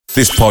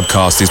This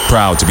podcast is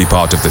proud to be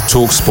part of the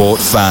TalkSport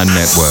Fan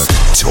Network.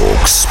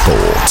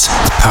 TalkSport.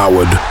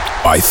 Powered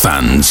by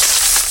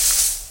fans.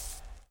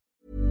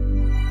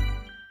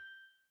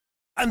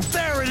 And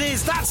there it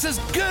is, that's as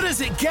good as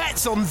it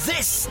gets on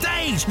this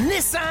stage.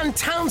 Nissan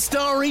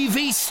Townstar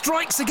EV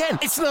strikes again.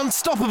 It's an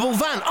unstoppable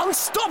van,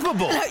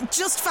 unstoppable.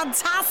 Just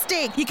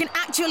fantastic. You can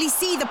actually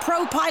see the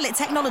Pro Pilot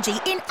technology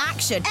in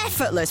action.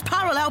 Effortless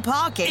parallel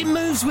parking. It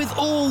moves with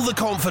all the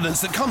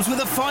confidence that comes with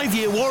a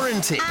 5-year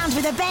warranty. And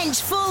with a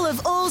bench full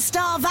of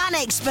all-star van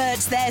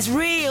experts, there's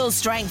real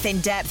strength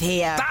in depth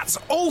here. That's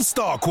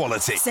all-star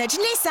quality. Search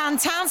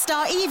Nissan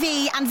Townstar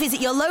EV and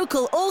visit your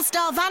local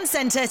all-star van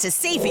centre to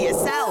see for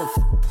yourself.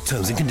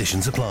 Terms and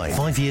conditions apply.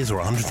 5 years or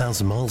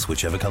 100,000 miles,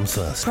 whichever comes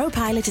first. Pro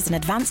Pilot is an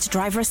advanced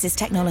driver assist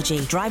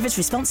technology. Driver's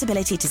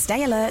responsibility to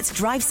stay alert,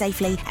 drive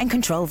safely and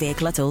control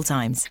vehicle at all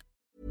times.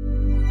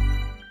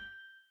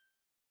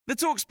 The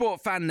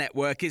TalkSport Fan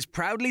Network is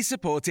proudly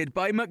supported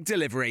by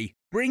McDelivery,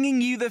 bringing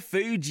you the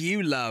food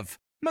you love.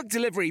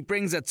 McDelivery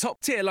brings a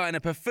top-tier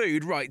lineup of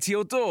food right to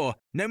your door.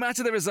 No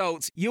matter the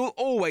result, you'll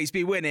always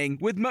be winning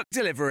with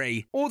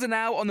McDelivery. Order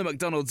now on the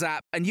McDonald's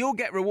app and you'll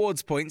get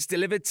rewards points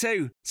delivered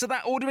too. So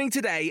that ordering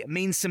today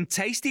means some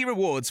tasty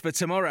rewards for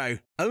tomorrow.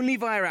 Only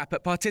via app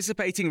at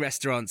participating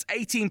restaurants.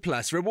 18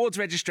 plus. Rewards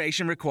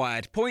registration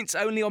required. Points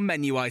only on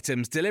menu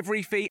items.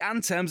 Delivery fee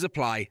and terms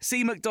apply.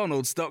 See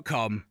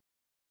mcdonalds.com.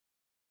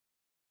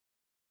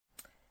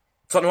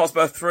 Tottenham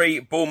Hotspur 3,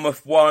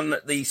 Bournemouth 1.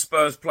 The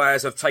Spurs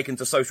players have taken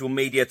to social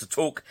media to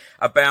talk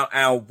about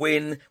our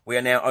win. We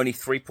are now only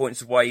 3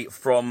 points away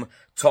from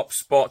top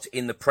spot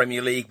in the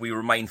Premier League. We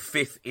remain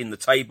 5th in the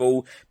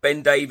table.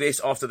 Ben Davies,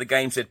 after the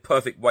game, said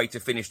perfect way to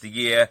finish the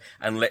year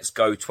and let's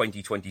go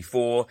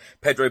 2024.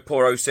 Pedro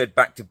Porro said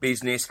back to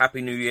business.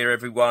 Happy New Year,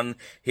 everyone.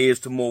 Here's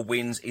to more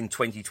wins in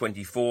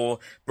 2024.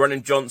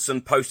 Brennan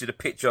Johnson posted a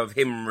picture of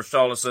him and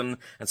Richarlison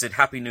and said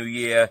Happy New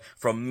Year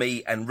from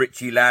me and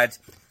Richie lad.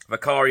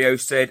 Vicario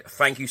said,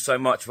 thank you so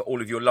much for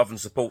all of your love and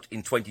support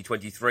in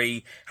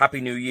 2023. Happy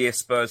New Year,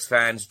 Spurs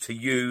fans, to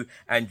you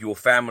and your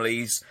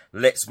families.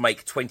 Let's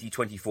make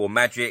 2024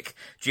 magic.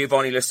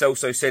 Giovanni Lo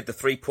Celso said, the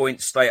 3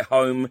 points, stay at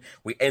home.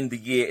 We end the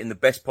year in the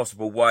best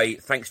possible way.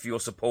 Thanks for your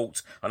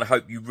support, and I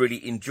hope you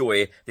really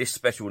enjoy this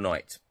special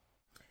night.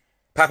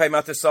 Pape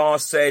Matar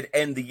said,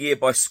 end the year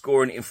by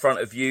scoring in front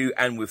of you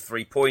and with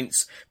 3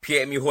 points.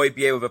 Pierre-Emile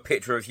Højbjerg with a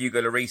picture of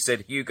Hugo Lloris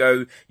said,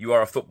 Hugo, you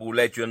are a football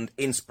legend,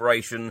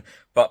 inspiration,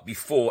 but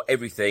before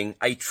everything,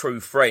 a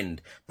true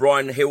friend.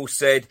 Brian Hill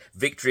said,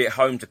 victory at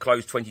home to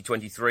close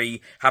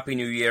 2023. Happy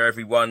New Year,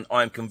 everyone.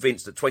 I am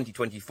convinced that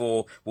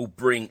 2024 will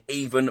bring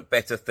even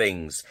better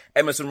things.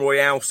 Emerson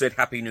Royale said,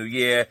 Happy New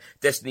Year.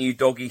 Destiny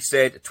Doggy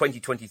said,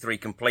 2023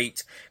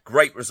 complete.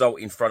 Great result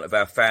in front of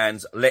our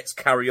fans. Let's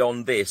carry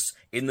on this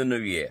in the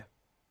new year.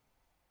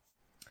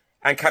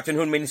 And Captain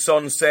Heung-min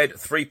Son said,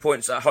 3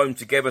 points at home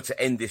together to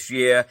end this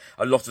year.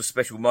 A lot of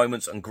special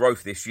moments and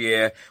growth this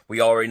year. We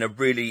are in a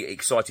really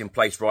exciting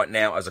place right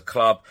now as a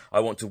club.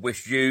 I want to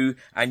wish you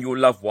and your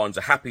loved ones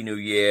a happy new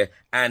year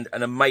and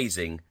an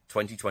amazing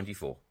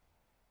 2024.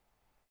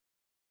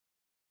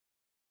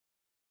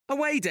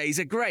 Away days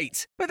are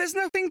great, but there's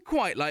nothing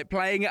quite like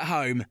playing at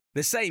home.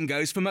 The same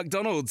goes for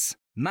McDonald's.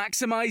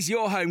 Maximise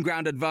your home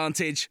ground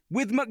advantage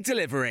with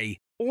McDelivery.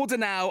 Order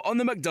now on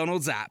the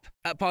McDonald's app.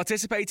 At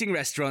participating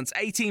restaurants,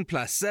 18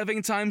 plus,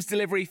 serving times,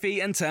 delivery fee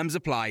and terms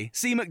apply.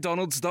 See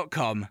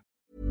mcdonalds.com.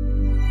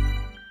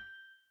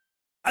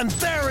 And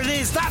there it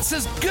is, that's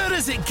as good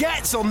as it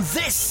gets on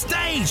this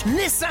stage.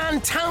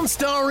 Nissan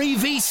Townstar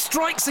EV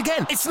strikes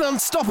again. It's an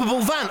unstoppable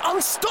van,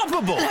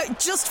 unstoppable.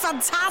 Just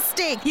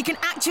fantastic. You can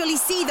actually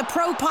see the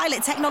Pro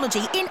Pilot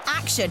technology in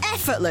action.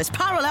 Effortless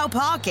parallel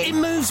parking. It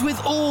moves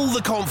with all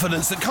the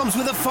confidence that comes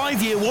with a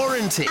 5-year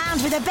warranty.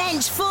 And with a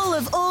bench full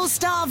of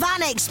all-star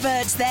van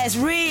experts, there's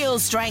real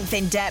strength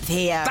in depth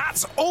here.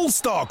 That's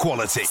all-star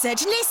quality.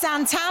 Search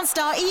Nissan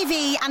Townstar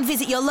EV and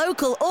visit your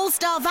local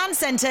all-star van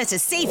centre to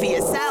see for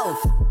yourself.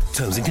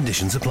 Terms and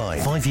conditions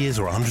apply. 5 years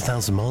or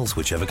 100,000 miles,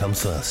 whichever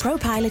comes first. Pro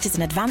Pilot is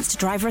an advanced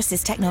driver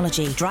assist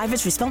technology.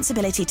 Driver's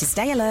responsibility to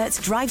stay alert,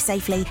 drive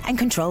safely and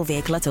control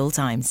vehicle at all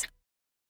times.